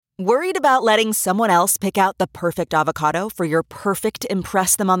Worried about letting someone else pick out the perfect avocado for your perfect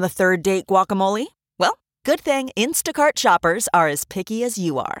impress them on the third date guacamole? Well, good thing Instacart shoppers are as picky as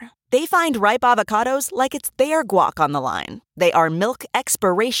you are. They find ripe avocados like it's their guac on the line. They are milk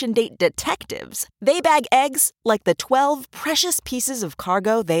expiration date detectives. They bag eggs like the 12 precious pieces of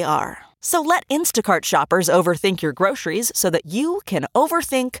cargo they are. So let Instacart shoppers overthink your groceries so that you can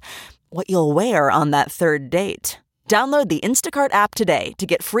overthink what you'll wear on that third date. Download the Instacart app today to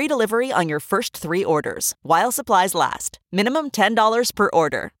get free delivery on your first 3 orders, while supplies last. Minimum $10 per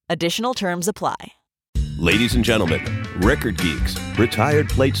order. Additional terms apply. Ladies and gentlemen, record geeks, retired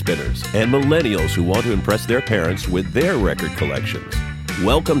plate spinners, and millennials who want to impress their parents with their record collections.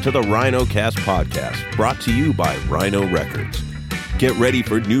 Welcome to the RhinoCast podcast, brought to you by Rhino Records. Get ready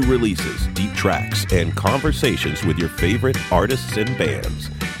for new releases, deep tracks, and conversations with your favorite artists and bands,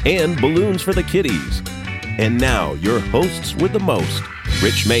 and balloons for the kiddies. And now, your hosts with the most,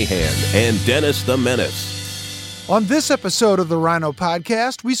 Rich Mahan and Dennis the Menace. On this episode of the Rhino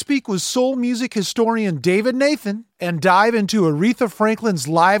Podcast, we speak with soul music historian David Nathan and dive into Aretha Franklin's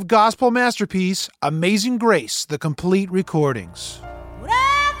live gospel masterpiece, Amazing Grace, the complete recordings.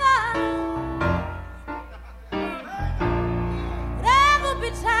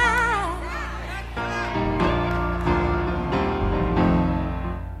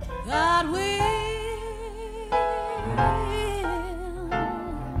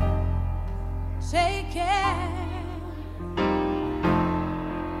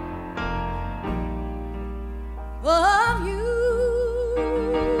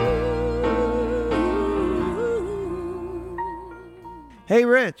 Hey,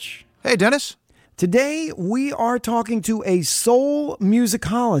 Rich. Hey, Dennis. Today, we are talking to a soul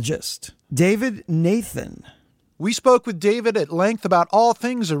musicologist, David Nathan. We spoke with David at length about all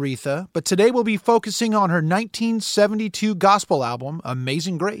things Aretha, but today we'll be focusing on her 1972 gospel album,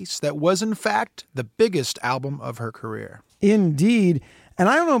 Amazing Grace, that was, in fact, the biggest album of her career. Indeed. And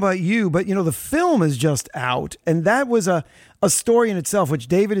I don't know about you, but, the film is just out, and that was a story in itself, which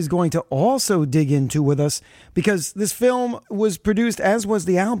David is going to also dig into with us, because this film was produced, as was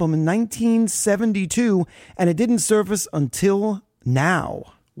the album, in 1972, and it didn't surface until now.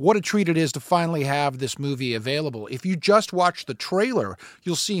 What a treat it is to finally have this movie available. If you just watch the trailer,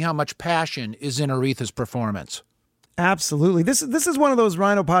 you'll see how much passion is in Aretha's performance. Absolutely. This is one of those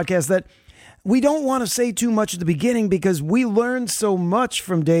Rhino podcasts that we don't want to say too much at the beginning because we learned so much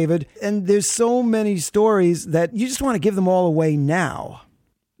from David, and there's so many stories that you just want to give them all away now.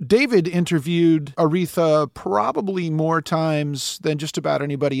 David interviewed Aretha probably more times than just about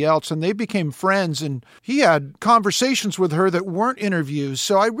anybody else, and they became friends, and he had conversations with her that weren't interviews,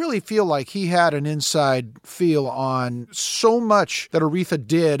 so I really feel like he had an inside feel on so much that Aretha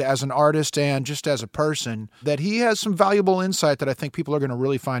did as an artist and just as a person, that he has some valuable insight that I think people are going to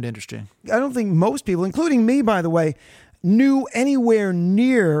really find interesting. I don't think most people, including me, by the way, knew anywhere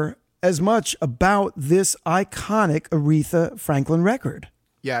near as much about this iconic Aretha Franklin record.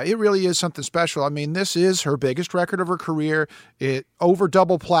 Yeah, it really is something special. I mean, this is her biggest record of her career. It over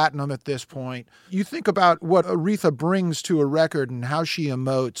double platinum at this point. You think about what Aretha brings to a record and how she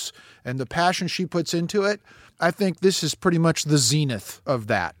emotes and the passion she puts into it. I think this is pretty much the zenith of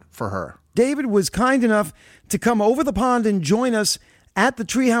that for her. David was kind enough to come over the pond and join us at the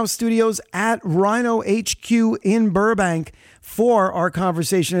Treehouse Studios at Rhino HQ in Burbank for our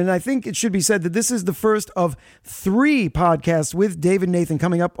conversation. And I think it should be said that this is the first of 3 podcasts with David Nathan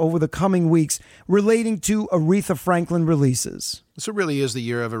coming up over the coming weeks relating to Aretha Franklin releases. So it really is the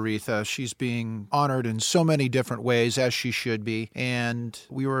year of Aretha. She's being honored in so many different ways, as she should be. And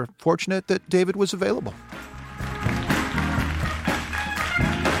we were fortunate that David was available.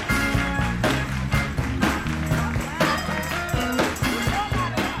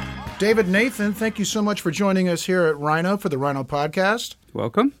 David Nathan, thank you so much for joining us here at Rhino for the Rhino Podcast.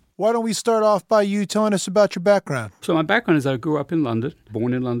 Welcome. Why don't we start off by you telling us about your background? So my background is I grew up in London,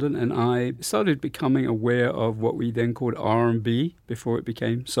 born in London, and I started becoming aware of what we then called R&B before it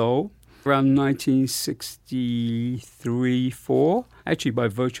became soul. Around 1963-4, actually by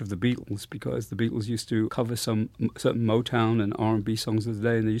virtue of the Beatles, because the Beatles used to cover some certain Motown and R&B songs of the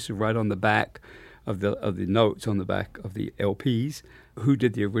day, and they used to write on the back of the notes on the back of the LPs who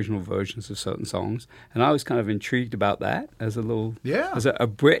did the original versions of certain songs. And I was kind of intrigued about that as a little, as a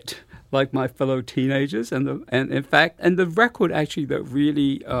Brit, like my fellow teenagers. And the record actually that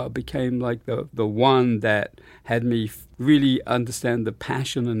really became like the one that had me really understand the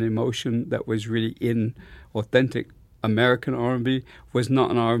passion and emotion that was really in authentic American R&B was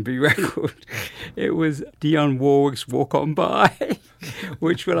not an R&B record. It was Dionne Warwick's Walk On By,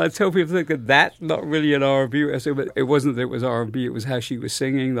 which when I tell people that that's not really an R&B, I say, but it wasn't that it was R&B, it was how she was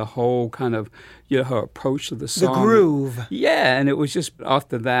singing, the whole kind of, her approach to the song. The groove. Yeah, and it was just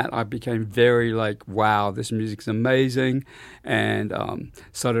after that I became very like, wow, this music's amazing, and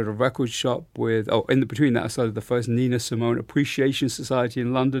started a record shop with, in between that I started the first Nina Simone Appreciation Society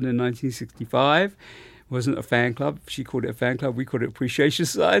in London in 1965. Wasn't a fan club. She called it a fan club. We called it Appreciation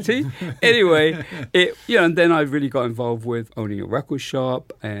Society. Anyway, and then I really got involved with owning a record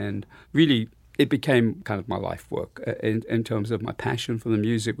shop, and really it became kind of my life work in terms of my passion for the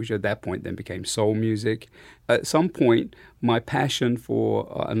music, which at that point then became soul music. At some point, my passion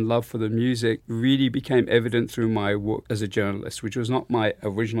for and love for the music really became evident through my work as a journalist, which was not my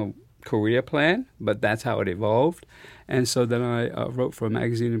original career plan, but that's how it evolved. And so then I wrote for a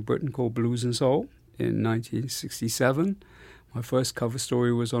magazine in Britain called Blues and Soul. In 1967, my first cover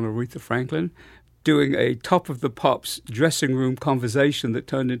story was on Aretha Franklin, doing a Top of the Pops dressing room conversation that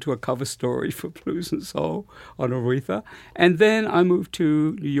turned into a cover story for Blues and Soul on Aretha. And then I moved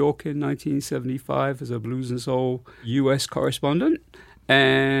to New York in 1975 as a Blues and Soul U.S. correspondent,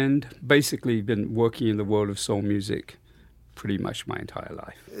 and basically been working in the world of soul music pretty much my entire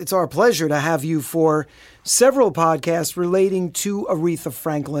life. It's our pleasure to have you for several podcasts relating to Aretha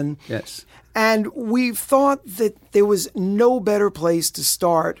Franklin. Yes. And we thought that there was no better place to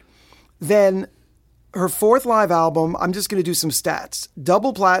start than her fourth live album. I'm just going to do some stats.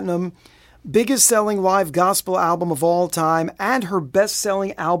 Double platinum, biggest selling live gospel album of all time, and her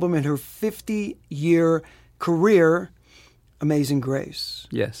best-selling album in her 50-year career, Amazing Grace.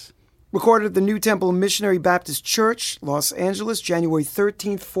 Yes. Recorded at the New Temple Missionary Baptist Church, Los Angeles, January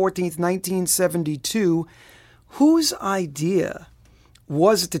 13th, 14th, 1972. Whose idea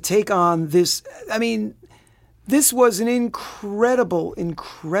was it to take on this? I mean, this was an incredible,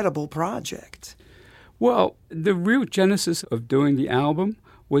 incredible project. Well, the real genesis of doing the album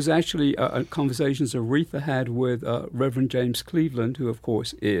was actually conversations Aretha had with Reverend James Cleveland, who, of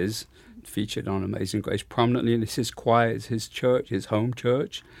course, is featured on Amazing Grace prominently, and it's his choir, it's his church, his home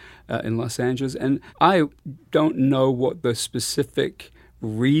church in Los Angeles. And I don't know what the specific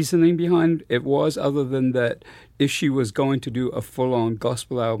reasoning behind it was, other than that if she was going to do a full-on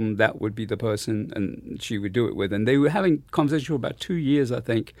gospel album, that would be the person and she would do it with. And they were having conversations for about 2 years, I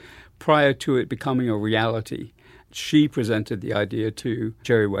think, prior to it becoming a reality. She presented the idea to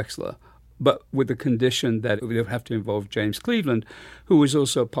Jerry Wexler, but with the condition that it would have to involve James Cleveland, who was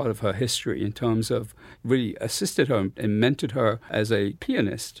also part of her history in terms of really assisted her and mentored her as a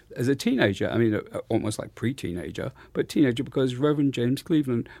pianist, as a teenager. I mean, almost like pre-teenager, but teenager, because Reverend James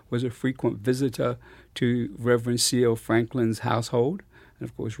Cleveland was a frequent visitor to Reverend C.L. Franklin's household, and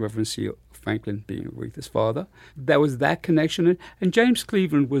of course Reverend C.L. Franklin being Aretha's father. There was that connection. And James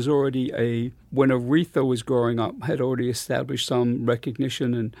Cleveland was already when Aretha was growing up, had already established some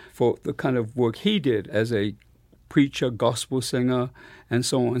recognition and for the kind of work he did as a preacher, gospel singer, and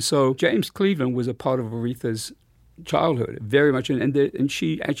so on. So James Cleveland was a part of Aretha's childhood, very much. And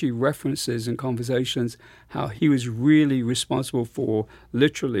she actually references in conversations how he was really responsible for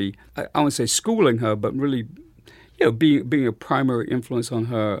literally, I won't say schooling her, but really being a primary influence on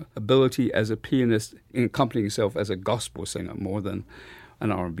her ability as a pianist, in accompanying herself as a gospel singer more than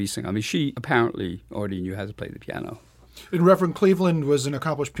an R&B singer. I mean, she apparently already knew how to play the piano. And Reverend Cleveland was an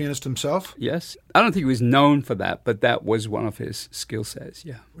accomplished pianist himself? Yes. I don't think he was known for that, but that was one of his skill sets,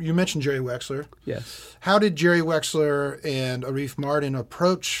 yeah. You mentioned Jerry Wexler. Yes. How did Jerry Wexler and Arif Mardin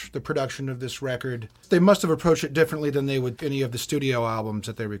approach the production of this record? They must have approached it differently than they would any of the studio albums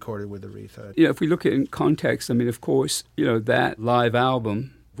that they recorded with Aretha. If we look at it in context, I mean, of course, that live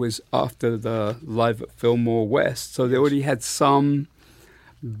album was after the live at Fillmore West, so they already had some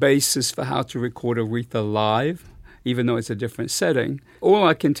basis for how to record Aretha live, even though it's a different setting. All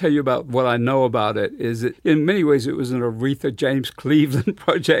I can tell you about what I know about it is that in many ways it was an Aretha James Cleveland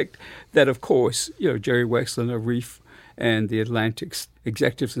project that, of course, Jerry Wexler and Arif and the Atlantic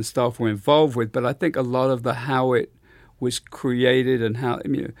executives and staff were involved with. But I think a lot of how it was created and how,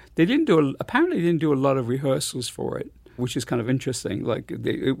 they didn't do a lot of rehearsals for it, which is kind of interesting. Like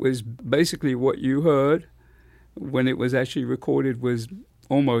it was basically what you heard when it was actually recorded was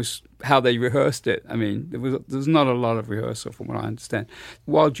almost how they rehearsed it. I mean, there's not a lot of rehearsal from what I understand.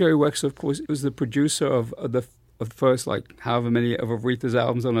 While Jerry Wexler, of course, was the producer of the first, however many of Aretha's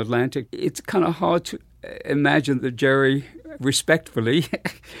albums on Atlantic, it's kind of hard to imagine that Jerry respectfully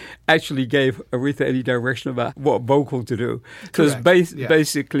actually gave Aretha any direction about what vocal to do. Because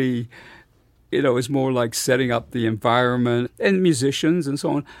basically it's more like setting up the environment and musicians and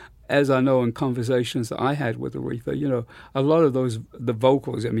so on. As I know in conversations that I had with Aretha, a lot of the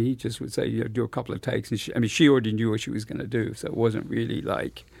vocals, he just would say, do a couple of takes. And she already knew what she was going to do. So it wasn't really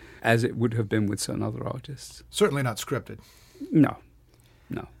like as it would have been with certain other artists. Certainly not scripted. No.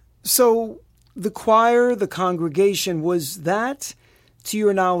 So the choir, the congregation, was that, to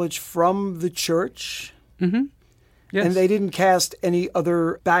your knowledge, from the church? Mm-hmm. Yes. And they didn't cast any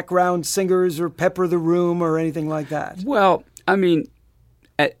other background singers or pepper the room or anything like that? Well,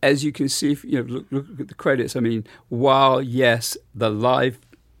 as you can see, look at the credits. While yes, the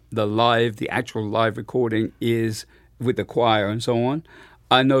actual live recording is with the choir and so on,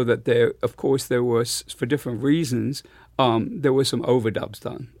 I know that there was, for different reasons, there were some overdubs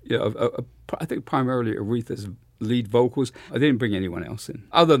done. I think primarily Aretha's lead vocals. I didn't bring anyone else in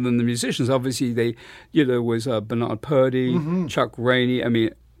other than the musicians. Obviously, there was Bernard Purdie, Chuck Rainey.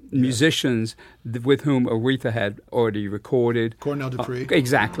 Musicians with whom Aretha had already recorded. Cornell Dupree.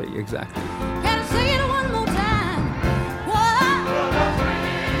 Exactly. Can I say it one more time? What a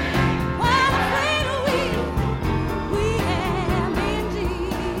friend we have in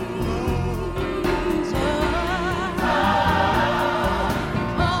Jesus.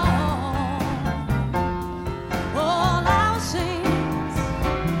 All our sins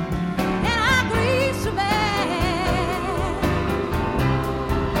and our griefs to bear.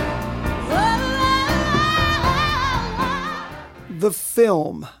 The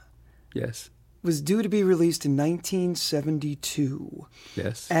film Yes. was due to be released in 1972.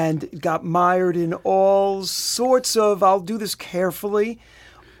 Yes. And it got mired in all sorts of, I'll do this carefully.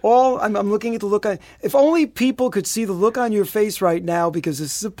 I'm looking at the look on, if only people could see the look on your face right now, because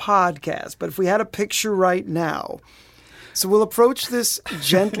this is a podcast, but if we had a picture right now. So we'll approach this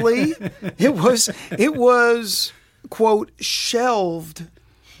gently. It was, quote, shelved,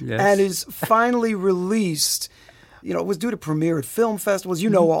 Yes. and is finally released. It was due to premiere at film festivals.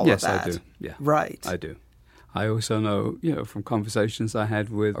 You know all Yes, of that. I do. Yeah. Right. I do. I also know, from conversations I had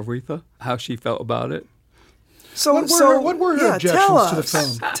with Aretha, how she felt about it. So What were her objections to the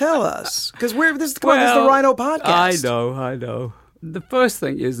film? Tell us. Because this is the Rhino podcast. I know. The first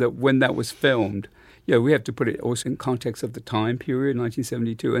thing is that when that was filmed, we have to put it also in context of the time period,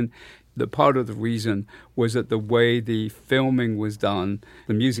 1972. And the part of the reason was that the way the filming was done,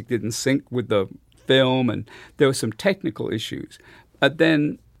 the music didn't sync with the film, and there were some technical issues. But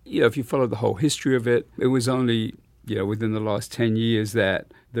then, if you follow the whole history of it, it was only, within the last 10 years that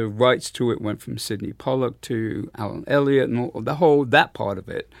the rights to it went from Sidney Pollack to Alan Elliott and that part of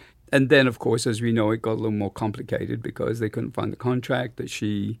it. And then, of course, as we know, it got a little more complicated because they couldn't find the contract that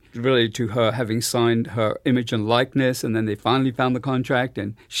she related to her having signed her image and likeness. And then they finally found the contract.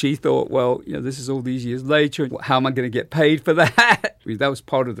 And she thought, well, this is all these years later. How am I going to get paid for that? That was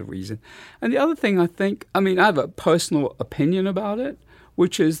part of the reason. And the other thing, I have a personal opinion about it,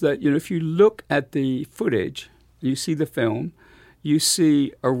 which is that, if you look at the footage, you see the film, you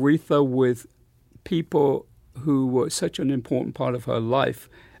see Aretha with people who were such an important part of her life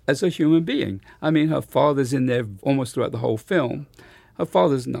as a human being. Her father's in there almost throughout the whole film. Her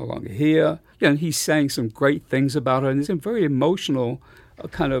father's no longer here. He's saying some great things about her, and it's a very emotional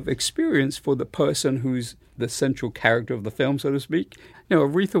kind of experience for the person who's the central character of the film, so to speak.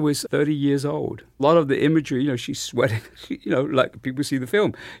 Aretha was 30 years old. A lot of the imagery, she's sweating, like people see the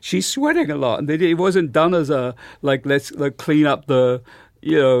film. She's sweating a lot, and it wasn't done as let's clean up the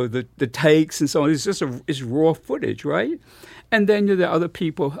takes and so on. It's just it's raw footage, right? And then there are other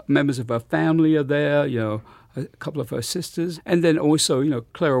people, members of her family are there, a couple of her sisters. And then also,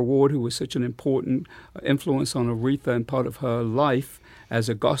 Clara Ward, who was such an important influence on Aretha and part of her life as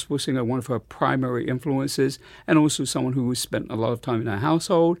a gospel singer, one of her primary influences, and also someone who spent a lot of time in her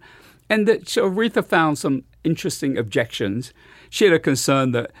household. And so Aretha found some interesting objections. She had a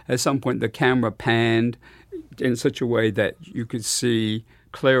concern that at some point the camera panned in such a way that you could see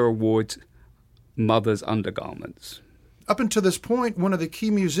Clara Ward's mother's undergarments. Up until this point, one of the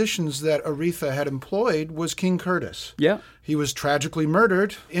key musicians that Aretha had employed was King Curtis. Yeah. He was tragically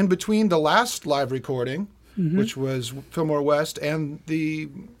murdered in between the last live recording, which was Fillmore West, and the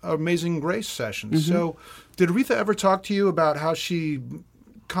Amazing Grace sessions. So did Aretha ever talk to you about how she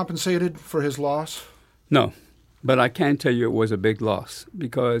compensated for his loss? No, but I can tell you it was a big loss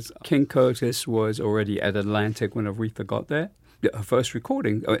because King Curtis was already at Atlantic when Aretha got there. Her first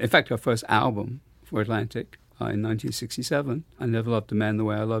recording, in fact, her first album for Atlantic in 1967, I Never Loved a Man the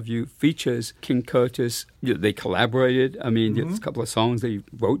Way I Love You, features King Curtis. They collaborated. There's a couple of songs they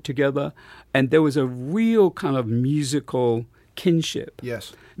wrote together. And there was a real kind of musical kinship.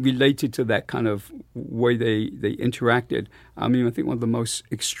 Yes. Related to that kind of way they interacted. I mean, I think one of the most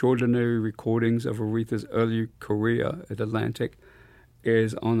extraordinary recordings of Aretha's early career at Atlantic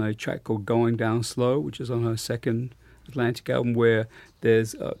is on a track called Going Down Slow, which is on her second Atlantic album, where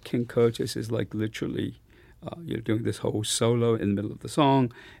there's King Curtis is like literally doing this whole solo in the middle of the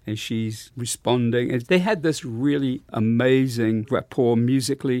song, and she's responding. And they had this really amazing rapport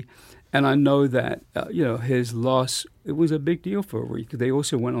musically. And I know that, his loss, it was a big deal for Aretha. They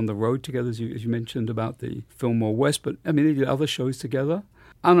also went on the road together, as you mentioned about the Fillmore West. But, I mean, they did other shows together.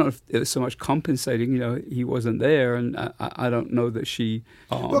 I don't know if it was so much compensating. He wasn't there, and I don't know that she...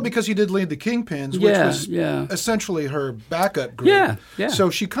 well, because he did lead the Kingpins, which was essentially her backup group. Yeah. So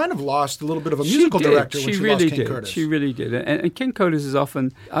she kind of lost a little bit of a musical director when she lost King Curtis. She really did. And King Curtis is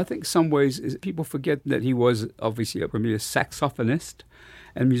often, I think some ways, people forget that he was obviously a premier saxophonist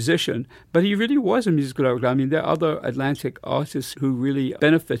and musician, but he really was a musical director. I mean, there are other Atlantic artists who really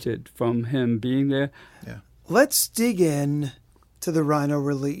benefited from him being there. Yeah. Let's dig in to the Rhino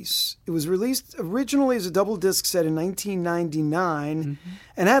release. It was released originally as a double disc set in 1999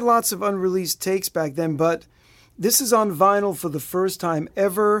 and had lots of unreleased takes back then, but this is on vinyl for the first time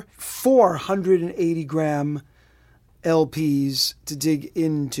ever, 480-gram LPs to dig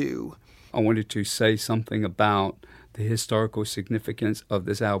into. I wanted to say something about the historical significance of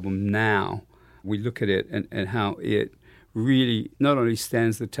this album now. We look at it and how it really not only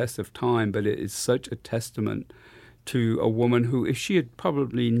stands the test of time, but it is such a testament to a woman who, if she had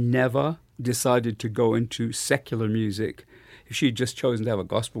probably never decided to go into secular music, if she had just chosen to have a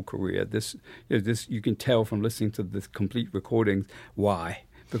gospel career, this you can tell from listening to the complete recordings why.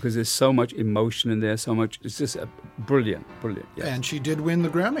 Because there's so much emotion in there, so much. It's just brilliant. Yes. And she did win the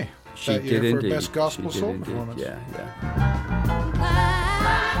Grammy she that year did for indeed. Best Gospel She Soul did Performance. Yeah.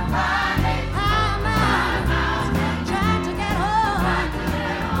 Trying to get home. I'm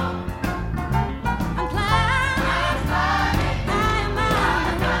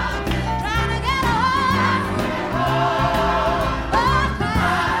climbing, trying to get home.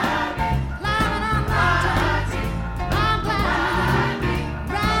 Climbing on mountains, I'm climbing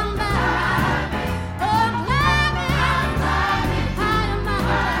round mountains. I'm climbing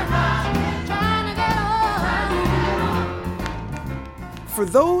higher mountains, trying to get home. For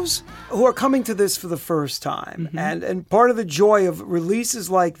those who are coming to this for the first time, and part of the joy of releases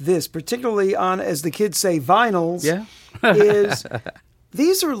like this, particularly on, as the kids say, vinyls, is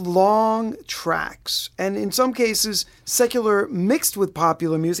these are long tracks, and in some cases, secular mixed with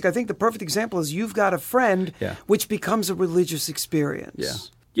popular music. I think the perfect example is You've Got a Friend, which becomes a religious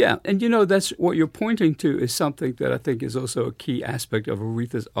experience. Yeah, and that's what you're pointing to is something that I think is also a key aspect of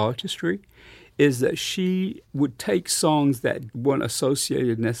Aretha's artistry, is that she would take songs that weren't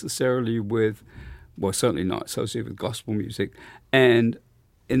associated necessarily with, well, certainly not associated with gospel music, and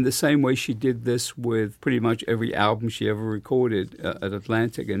in the same way she did this with pretty much every album she ever recorded at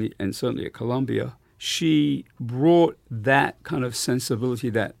Atlantic and certainly at Columbia, she brought that kind of sensibility,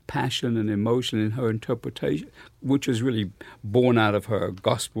 that passion and emotion in her interpretation, which was really born out of her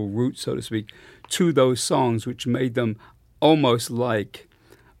gospel roots, so to speak, to those songs, which made them almost like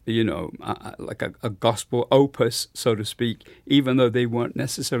like a gospel opus, so to speak, even though they weren't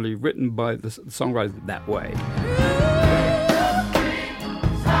necessarily written by the songwriter that way.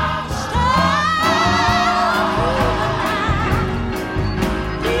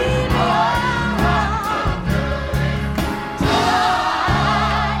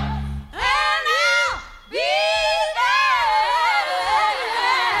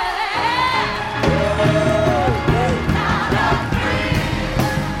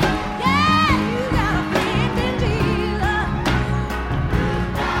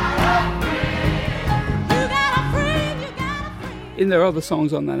 And there are other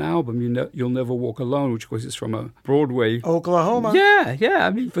songs on that album, You'll Never Walk Alone, which of course is from a Broadway... Oklahoma. Yeah. I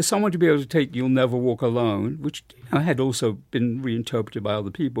mean, for someone to be able to take You'll Never Walk Alone, which had also been reinterpreted by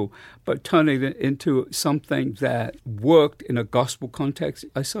other people, but turning it into something that worked in a gospel context,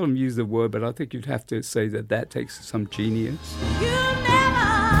 I seldom use the word, but I think you'd have to say that takes some genius.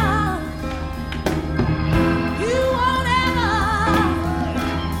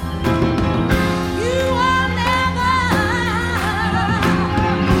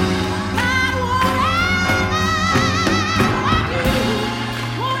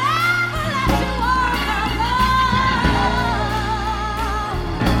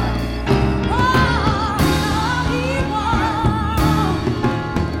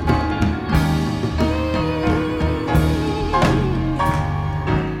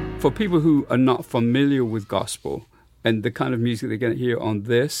 For people who are not familiar with gospel and the kind of music they're going to hear on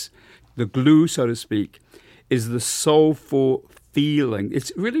this, the glue, so to speak, is the soulful feeling.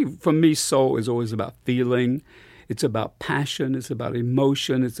 It's really, for me, soul is always about feeling. It's about passion. It's about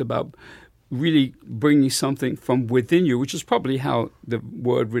emotion. It's about really bringing something from within you, which is probably how the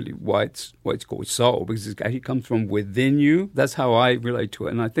word really, why it's called soul, because it actually comes from within you. That's how I relate to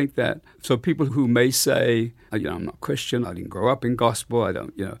it. And I think that, so people who may say, I'm not Christian, I didn't grow up in gospel,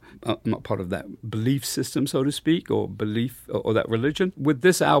 I'm not part of that belief system, so to speak, or belief, or that religion. With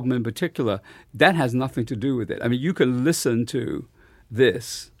this album in particular, that has nothing to do with it. I mean, you can listen to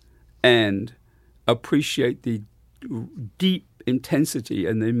this and appreciate the deep intensity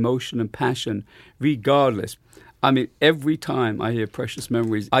and the emotion and passion regardless. I mean, every time I hear Precious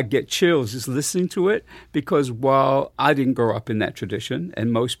Memories, I get chills just listening to it, because while I didn't grow up in that tradition,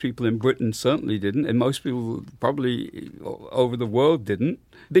 and most people in Britain certainly didn't, and most people probably over the world didn't,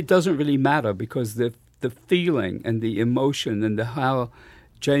 it doesn't really matter, because the feeling and the emotion and how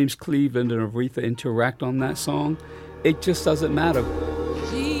James Cleveland and Aretha interact on that song, it just doesn't matter.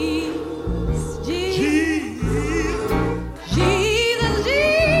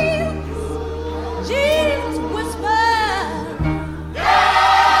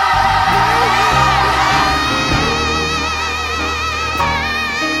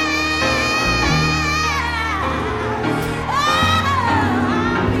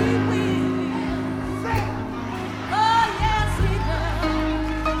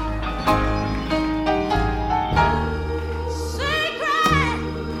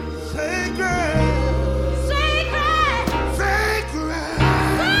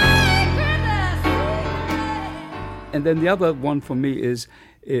 And then the other one for me is,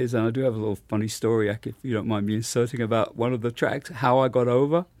 and I do have a little funny story, if you don't mind me inserting, about one of the tracks, How I Got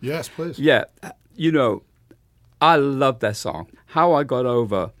Over. Yes, please. Yeah, I love that song. How I Got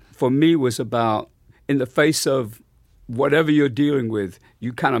Over, for me, was about, in the face of whatever you're dealing with,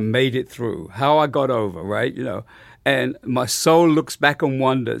 you kind of made it through. How I got over, right? And my soul looks back and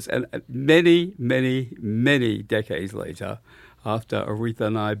wonders. And many, many, many decades later, after Aretha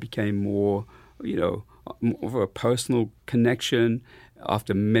and I became more of a personal connection,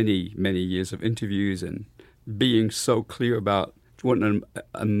 after many, many years of interviews and being so clear about what an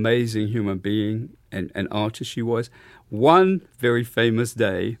amazing human being and artist she was. One very famous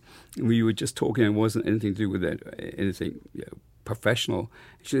day, we were just talking, and it wasn't anything to do with anything professional.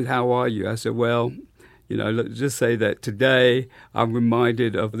 She said, "How are you?" I said, "Well, let's just say that today I'm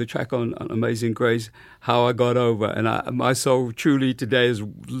reminded of the track on Amazing Grace, How I Got Over." And my soul truly today is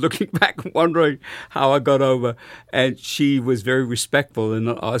looking back, wondering how I got over. And she was very respectful and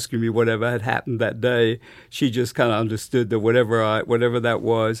not asking me whatever had happened that day. She just kind of understood that whatever that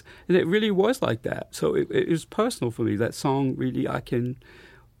was. And it really was like that. So it was personal for me. That song really,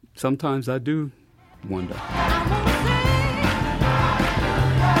 sometimes I do wonder.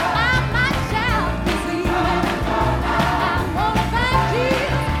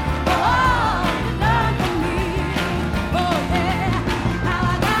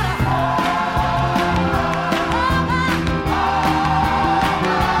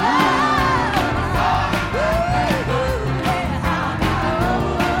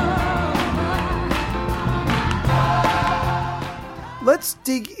 Let's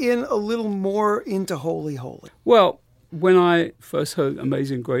dig in a little more into Holy Holy. Well, when I first heard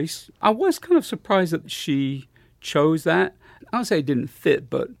Amazing Grace, I was kind of surprised that she chose that. I would say it didn't fit,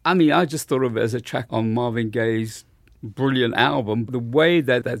 but I just thought of it as a track on Marvin Gaye's brilliant album. The way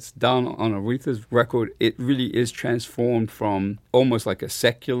that that's done on Aretha's record, it really is transformed from almost like a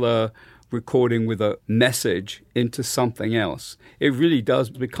secular recording with a message into something else. It really does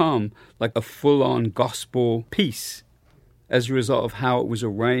become like a full-on gospel piece as a result of how it was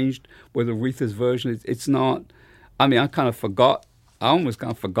arranged with Aretha's version. It's not, I almost kind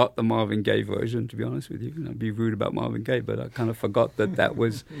of forgot the Marvin Gaye version, to be honest with you. I'd be rude about Marvin Gaye, but I kind of forgot that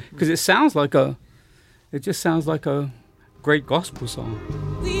was, because it just sounds like a great gospel song.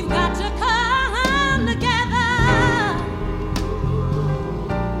 We've got to come together.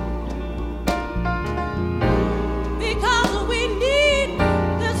 Because we need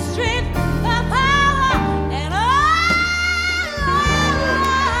the strength, the power, and all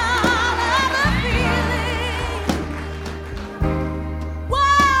of the feeling.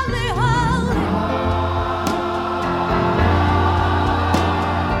 Wildly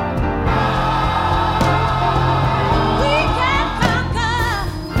we can conquer.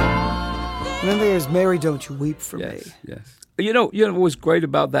 And then there's Mary, Don't You Weep for Me. Yes. You know what was great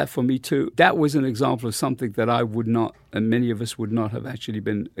about that for me too? That was an example of something that I would not, and many of us would not have actually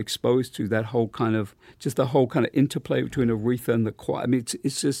been exposed to, that whole kind of, just the whole kind of interplay between Aretha and the choir.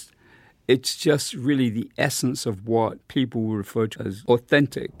 it's just really the essence of what people will refer to as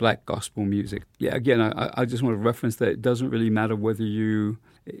authentic black gospel music. Yeah, again, I just want to reference that it doesn't really matter whether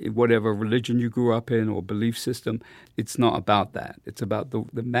whatever religion you grew up in or belief system, it's not about that. It's about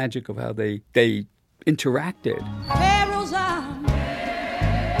the magic of how they interacted. Pharaoh's army.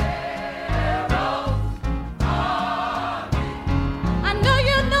 I know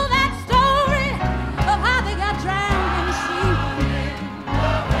you know that story of how they got drowned in the sea.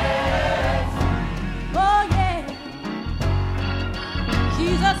 Oh yeah.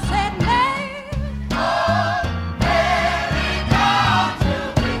 Jesus said, Mary,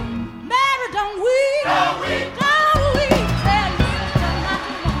 Mary, don't weep. Don't weep. Don't weep. Tell your sister not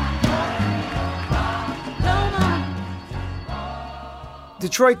to mourn. Don't mourn.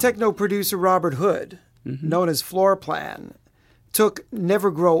 Detroit techno producer Robert Hood, known as Floor Plan, took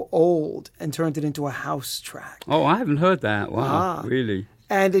Never Grow Old and turned it into a house track. Oh, I haven't heard that. Wow, really?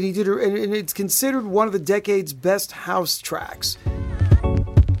 And he did, and it's considered one of the decade's best house tracks.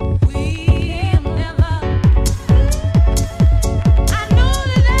 We'll never. I know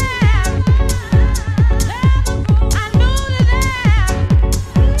that I know that I know that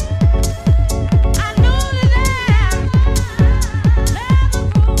I know that I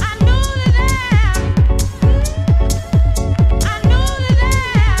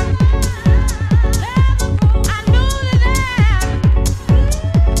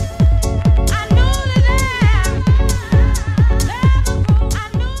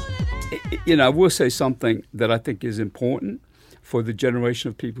know I will say something that I think is important for the generation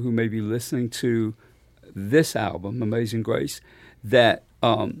of people who may be listening to this album, Amazing Grace, that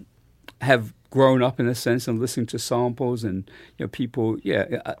have grown up in a sense and listening to samples and people.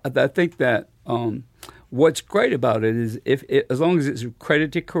 Yeah, I think that what's great about it is as long as it's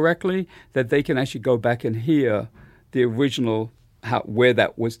credited correctly, that they can actually go back and hear the original. Where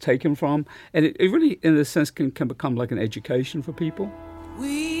that was taken from, and it really, in a sense, can become like an education for people.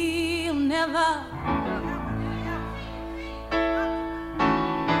 we'll never,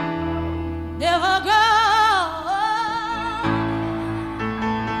 never go,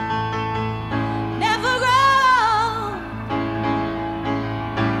 never grow,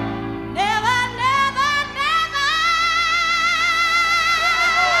 never, never, never.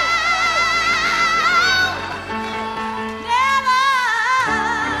 Never.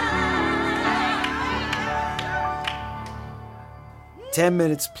 10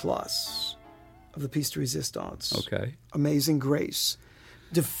 minutes plus of the piece de resistance. Okay. Amazing Grace.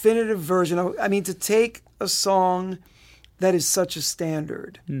 Definitive version. I mean, to take a song that is such a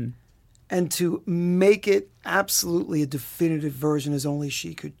standard and to make it absolutely a definitive version as only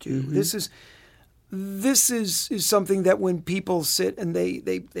she could do. This is something that when people sit and they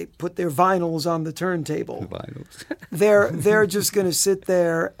put their vinyls on the turntable, they're just going to sit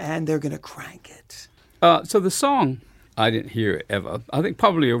there and they're going to crank it. So the song, I didn't hear it ever. I think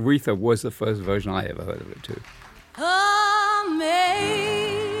probably Aretha was the first version I ever heard of it too.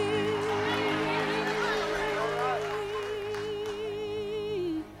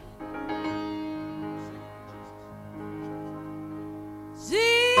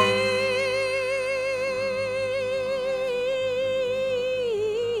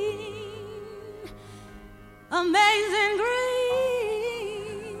 Amazing Grace.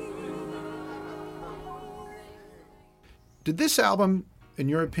 Did this album, in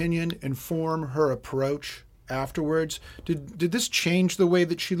your opinion, inform her approach afterwards? Did this change the way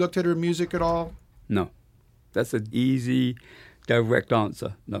that she looked at her music at all? No. That's an easy, direct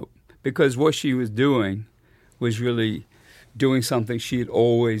answer. No. Because what she was doing was really doing something she had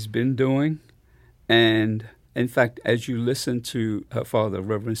always been doing. And in fact, as you listen to her father,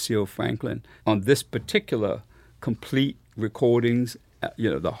 Reverend C.O. Franklin, on this particular complete recordings,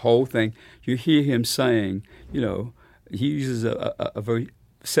 the whole thing, you hear him saying, he uses a very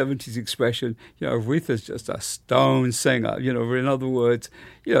 70s expression, Aretha's just a stone singer. In other words,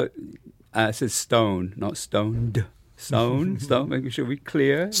 I said stone, not stoned. Stone, making sure we're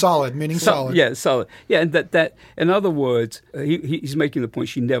clear. Solid, meaning solid. Yeah, solid. Yeah, and that in other words, he's making the point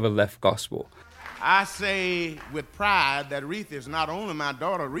she never left gospel. I say with pride that Aretha is not only my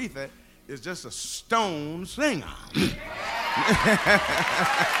daughter, Aretha is just a stone singer.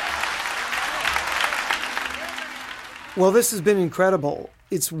 Well, this has been incredible.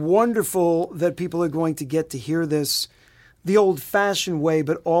 It's wonderful that people are going to get to hear this the old-fashioned way,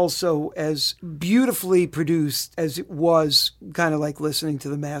 but also as beautifully produced as it was, kind of like listening to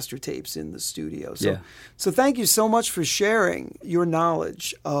the master tapes in the studio. So thank you so much for sharing your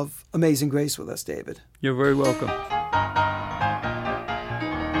knowledge of Amazing Grace with us, David. You're very welcome. Let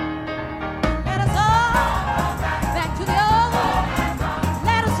us all back to the old.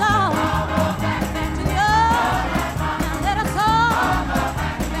 Let us all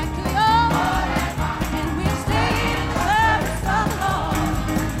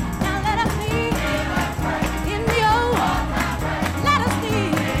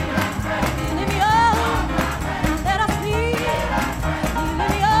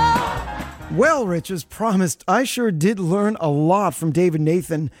Well, Rich, as promised, I sure did learn a lot from David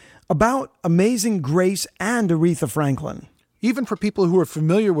Nathan about Amazing Grace and Aretha Franklin. Even for people who are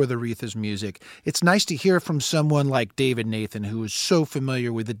familiar with Aretha's music, it's nice to hear from someone like David Nathan, who is so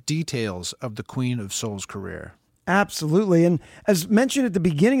familiar with the details of the Queen of Soul's career. Absolutely. And as mentioned at the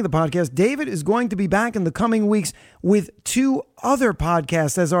beginning of the podcast, David is going to be back in the coming weeks with 2 other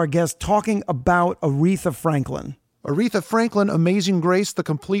podcasts as our guests talking about Aretha Franklin. Aretha Franklin, Amazing Grace, the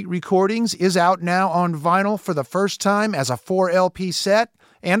complete recordings, is out now on vinyl for the first time as a 4 LP set.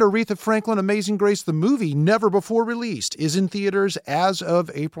 And Aretha Franklin, Amazing Grace, the movie, never before released, is in theaters as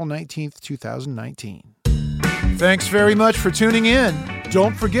of April 19th, 2019. Thanks very much for tuning in.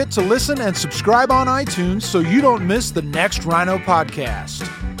 Don't forget to listen and subscribe on iTunes so you don't miss the next Rhino podcast.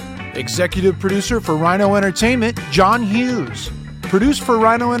 Executive producer for Rhino Entertainment, John Hughes. Produced for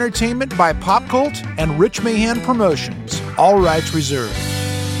Rhino Entertainment by Pop Cult and Rich Mahan Promotions. All rights reserved.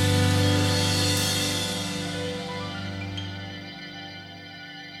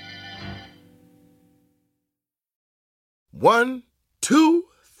 One, 2,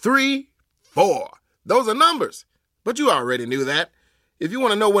 3, 4. Those are numbers. But you already knew that. If you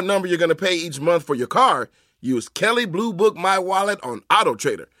want to know what number you're going to pay each month for your car, use Kelly Blue Book My Wallet on Auto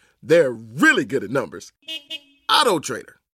Trader. They're really good at numbers. Auto Trader.